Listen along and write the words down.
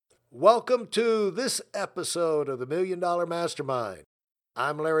Welcome to this episode of the Million Dollar Mastermind.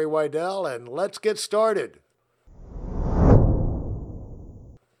 I'm Larry Weidel, and let's get started.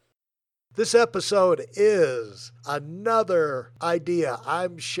 This episode is another idea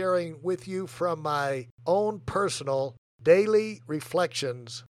I'm sharing with you from my own personal daily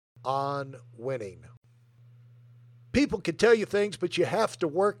reflections on winning. People can tell you things, but you have to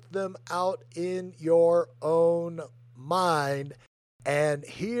work them out in your own mind. And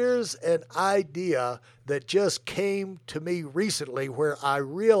here's an idea that just came to me recently where I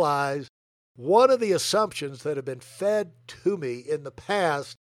realized one of the assumptions that have been fed to me in the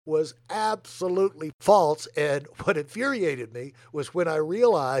past was absolutely false. And what infuriated me was when I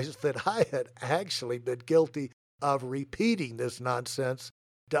realized that I had actually been guilty of repeating this nonsense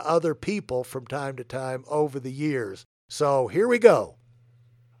to other people from time to time over the years. So here we go.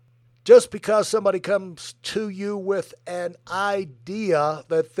 Just because somebody comes to you with an idea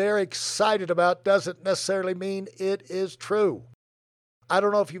that they're excited about doesn't necessarily mean it is true. I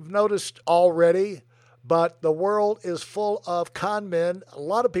don't know if you've noticed already, but the world is full of con men. A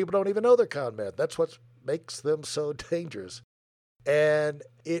lot of people don't even know they're con men. That's what makes them so dangerous. And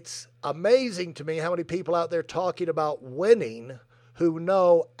it's amazing to me how many people out there talking about winning who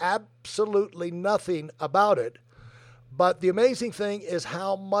know absolutely nothing about it. But the amazing thing is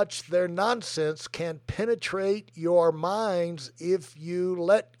how much their nonsense can penetrate your minds if you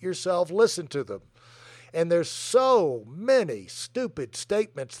let yourself listen to them. And there's so many stupid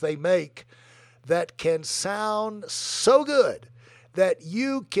statements they make that can sound so good that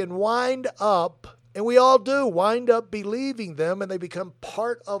you can wind up, and we all do, wind up believing them, and they become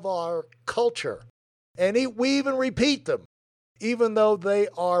part of our culture. And we even repeat them, even though they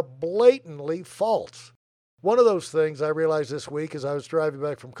are blatantly false. One of those things I realized this week as I was driving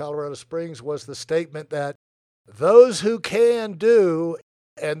back from Colorado Springs was the statement that those who can do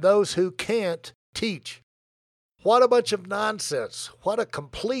and those who can't teach. What a bunch of nonsense. What a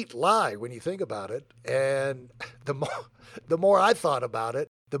complete lie when you think about it. And the more I thought about it,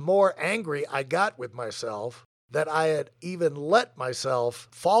 the more angry I got with myself that I had even let myself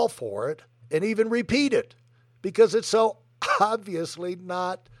fall for it and even repeat it because it's so obviously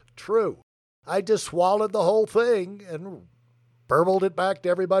not true. I just swallowed the whole thing and burbled it back to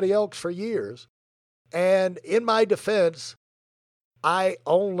everybody else for years. And in my defense, I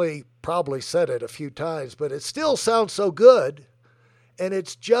only probably said it a few times, but it still sounds so good. And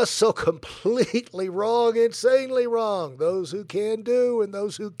it's just so completely wrong, insanely wrong. Those who can do and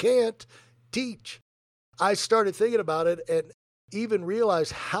those who can't teach. I started thinking about it and even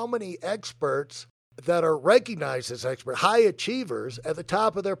realized how many experts that are recognized as experts, high achievers at the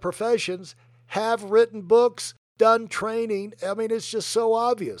top of their professions, have written books, done training. I mean, it's just so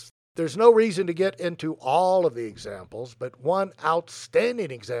obvious. There's no reason to get into all of the examples, but one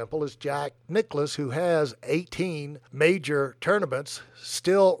outstanding example is Jack Nicklaus, who has 18 major tournaments,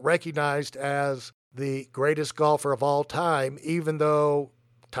 still recognized as the greatest golfer of all time, even though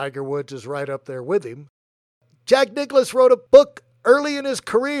Tiger Woods is right up there with him. Jack Nicklaus wrote a book early in his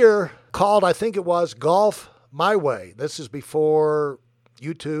career called, I think it was, Golf My Way. This is before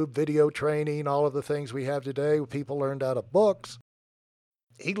YouTube, video training, all of the things we have today. People learned out of books.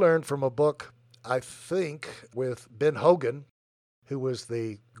 He learned from a book, I think, with Ben Hogan, who was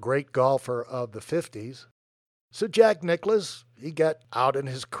the great golfer of the 50s. So Jack Nicklaus, he got out in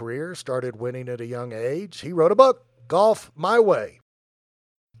his career, started winning at a young age. He wrote a book, Golf My Way.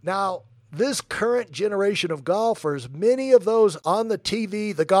 Now, this current generation of golfers, many of those on the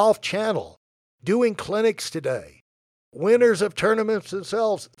TV, the Golf Channel, doing clinics today, winners of tournaments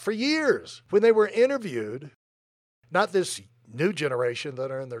themselves for years, when they were interviewed, not this new generation that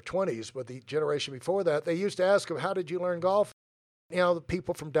are in their 20s, but the generation before that, they used to ask them, how did you learn golf? You know, the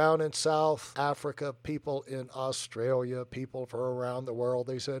people from down in South Africa, people in Australia, people from around the world,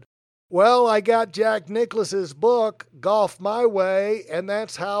 they said, well, I got Jack Nicklaus's book, Golf My Way, and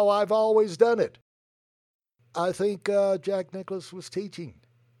that's how I've always done it. I think Jack Nicklaus was teaching.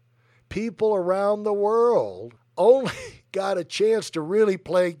 People around the world only got a chance to really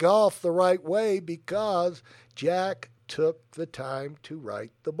play golf the right way because Jack took the time to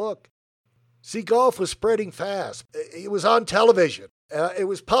write the book. See, golf was spreading fast. It was on television. It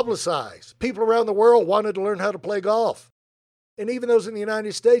was publicized. People around the world wanted to learn how to play golf. And even those in the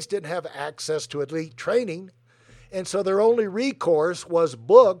United States didn't have access to elite training. And so their only recourse was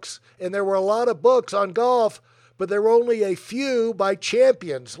books. And there were a lot of books on golf, but there were only a few by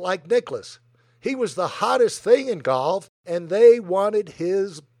champions like Nicklaus. He was the hottest thing in golf, and they wanted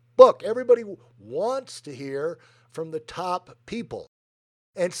his book. Everybody wants to hear from the top people.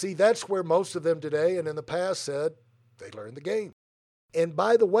 And see, that's where most of them today and in the past said they learned the game. And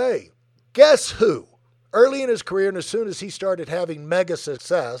by the way, guess who? Early in his career, and as soon as he started having mega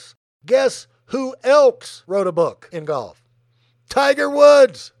success, guess who else wrote a book in golf? Tiger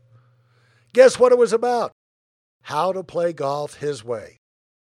Woods. Guess what it was about? How to play golf his way.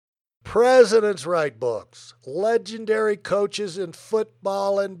 Presidents write books. Legendary coaches in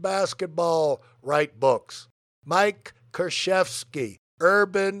football and basketball write books. Mike Krzyzewski,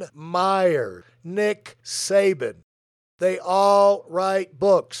 Urban Meyer, Nick Saban. They all write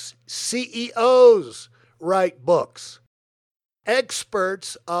books. CEOs write books.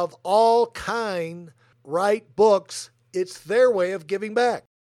 Experts of all kind write books. It's their way of giving back.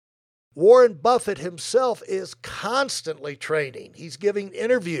 Warren Buffett himself is constantly training. He's giving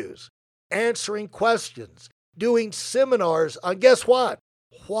interviews, answering questions, doing seminars on guess what?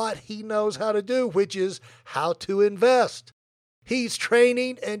 What he knows how to do, which is how to invest. He's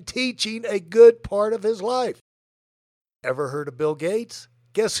training and teaching a good part of his life. Ever heard of Bill Gates?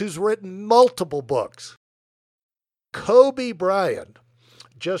 Guess who's written multiple books? Kobe Bryant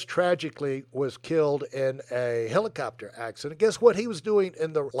just tragically was killed in a helicopter accident. Guess what he was doing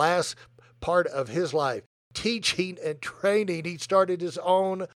in the last part of his life? Teaching and training. He started his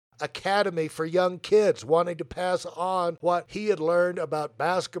own academy for young kids, wanting to pass on what he had learned about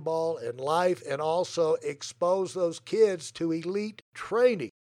basketball and life and also expose those kids to elite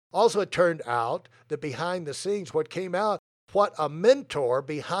training. Also, it turned out that behind the scenes, what came out, what a mentor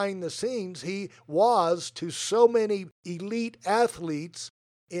behind the scenes he was to so many elite athletes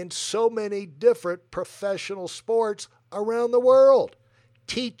in so many different professional sports around the world.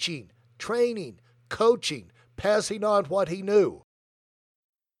 Teaching, training, coaching, passing on what he knew.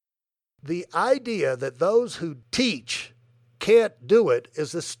 The idea that those who teach can't do it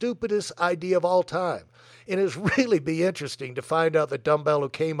is the stupidest idea of all time. And it's really be interesting to find out the dumbbell who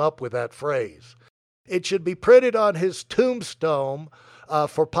came up with that phrase. It should be printed on his tombstone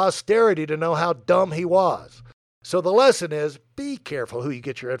for posterity to know how dumb he was. So the lesson is, be careful who you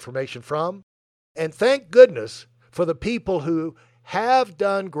get your information from. And thank goodness for the people who have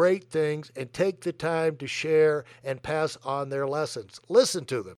done great things and take the time to share and pass on their lessons. Listen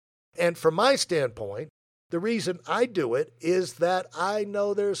to them. And from my standpoint, the reason I do it is that I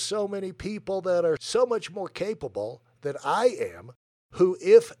know there's so many people that are so much more capable than I am, who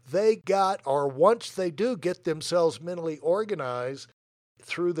if they got, or once they do get themselves mentally organized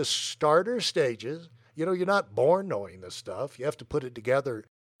through the starter stages, you're not born knowing this stuff. You have to put it together,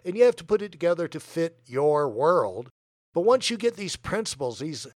 and you have to put it together to fit your world. But once you get these principles,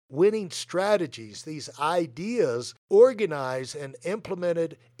 these winning strategies, these ideas organized and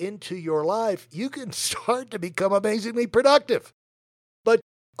implemented into your life, you can start to become amazingly productive. But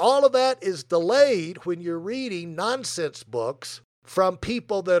all of that is delayed when you're reading nonsense books from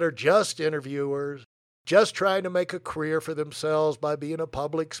people that are just interviewers, just trying to make a career for themselves by being a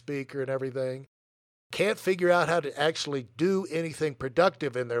public speaker and everything. Can't figure out how to actually do anything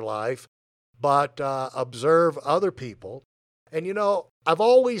productive in their life, but observe other people. And, I've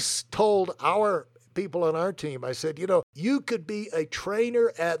always told our people on our team, I said, you could be a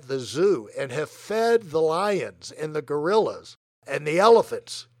trainer at the zoo and have fed the lions and the gorillas and the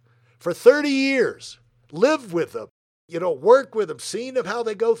elephants for 30 years, lived with them, work with them, seen them how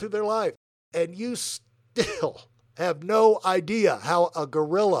they go through their life. And you still have no idea how a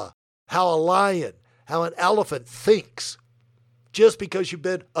gorilla, how a lion, how an elephant thinks, just because you've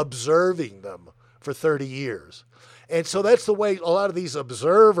been observing them for 30 years. And so that's the way a lot of these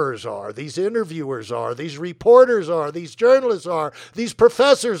observers are, these interviewers are, these reporters are, these journalists are, these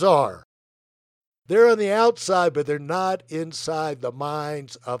professors are. They're on the outside, but they're not inside the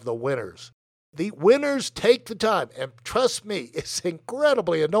minds of the winners. The winners take the time, and trust me, it's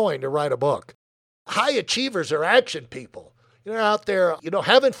incredibly annoying to write a book. High achievers are action people. They're out there,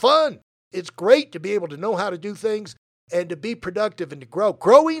 having fun. It's great to be able to know how to do things and to be productive and to grow.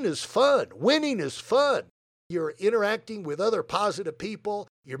 Growing is fun. Winning is fun. You're interacting with other positive people.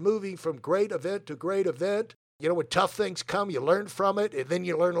 You're moving from great event to great event. When tough things come, you learn from it, and then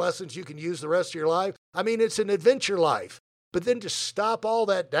you learn lessons you can use the rest of your life. I mean, it's an adventure life. But then to stop all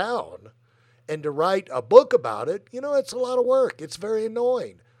that down and to write a book about it, it's a lot of work. It's very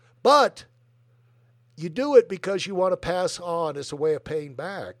annoying. But you do it because you want to pass on as a way of paying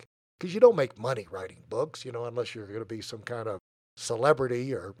back. Because you don't make money writing books, unless you're going to be some kind of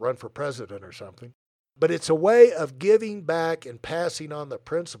celebrity or run for president or something. But it's a way of giving back and passing on the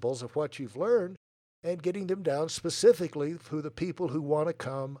principles of what you've learned and getting them down specifically to the people who want to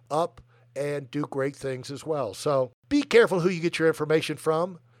come up and do great things as well. So be careful who you get your information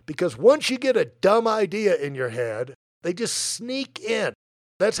from, because once you get a dumb idea in your head, they just sneak in.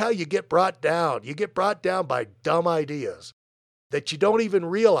 That's how you get brought down. You get brought down by dumb ideas. that you don't even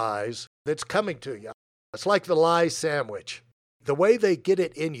realize that's coming to you. It's like the lie sandwich. The way they get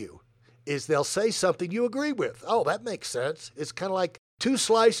it in you is they'll say something you agree with. Oh, that makes sense. It's kind of like 2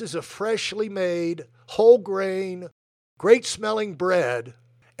 slices of freshly made, whole grain, great smelling bread,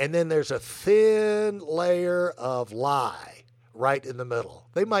 and then there's a thin layer of lie right in the middle.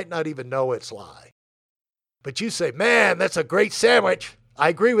 They might not even know it's lie. But you say, man, that's a great sandwich. I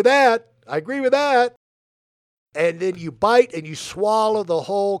agree with that. I agree with that. And then you bite and you swallow the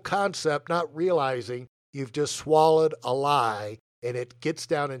whole concept, not realizing you've just swallowed a lie, and it gets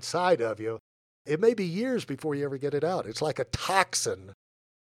down inside of you. It may be years before you ever get it out. It's like a toxin,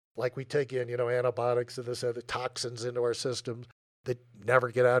 like we take in, antibiotics and this other toxins into our system that never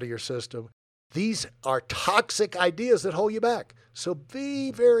get out of your system. These are toxic ideas that hold you back. So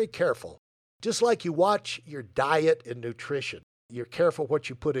be very careful. Just like you watch your diet and nutrition, you're careful what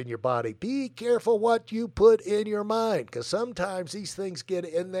you put in your body. Be careful what you put in your mind, because sometimes these things get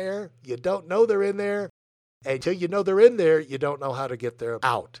in there. You don't know they're in there. Until you know they're in there, you don't know how to get them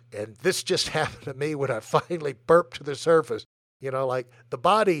out. And this just happened to me when I finally burped to the surface. Like the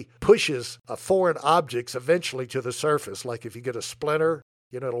body pushes foreign objects eventually to the surface. Like if you get a splinter,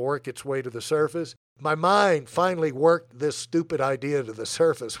 it'll work its way to the surface. My mind finally worked this stupid idea to the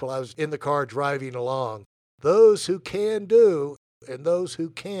surface while I was in the car driving along. Those who can do and those who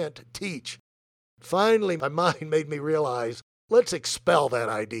can't teach. Finally, my mind made me realize, let's expel that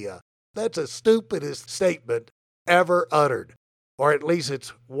idea. That's the stupidest statement ever uttered, or at least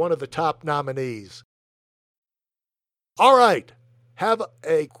it's one of the top nominees. All right, have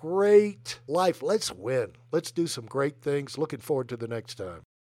a great life. Let's win. Let's do some great things. Looking forward to the next time.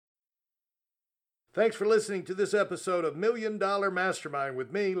 Thanks for listening to this episode of $1 Million Mastermind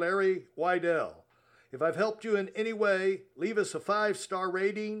with me, Larry Weidel. If I've helped you in any way, leave us a 5-star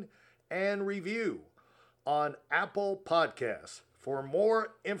rating and review on Apple Podcasts. For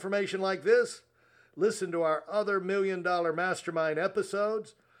more information like this, listen to our other $1 Million Mastermind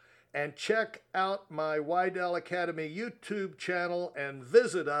episodes and check out my Weidel Academy YouTube channel and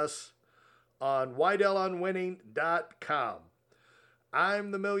visit us on WeidelOnWinning.com.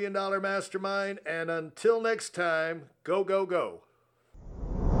 I'm the $1 Million Mastermind, and until next time, go, go, go.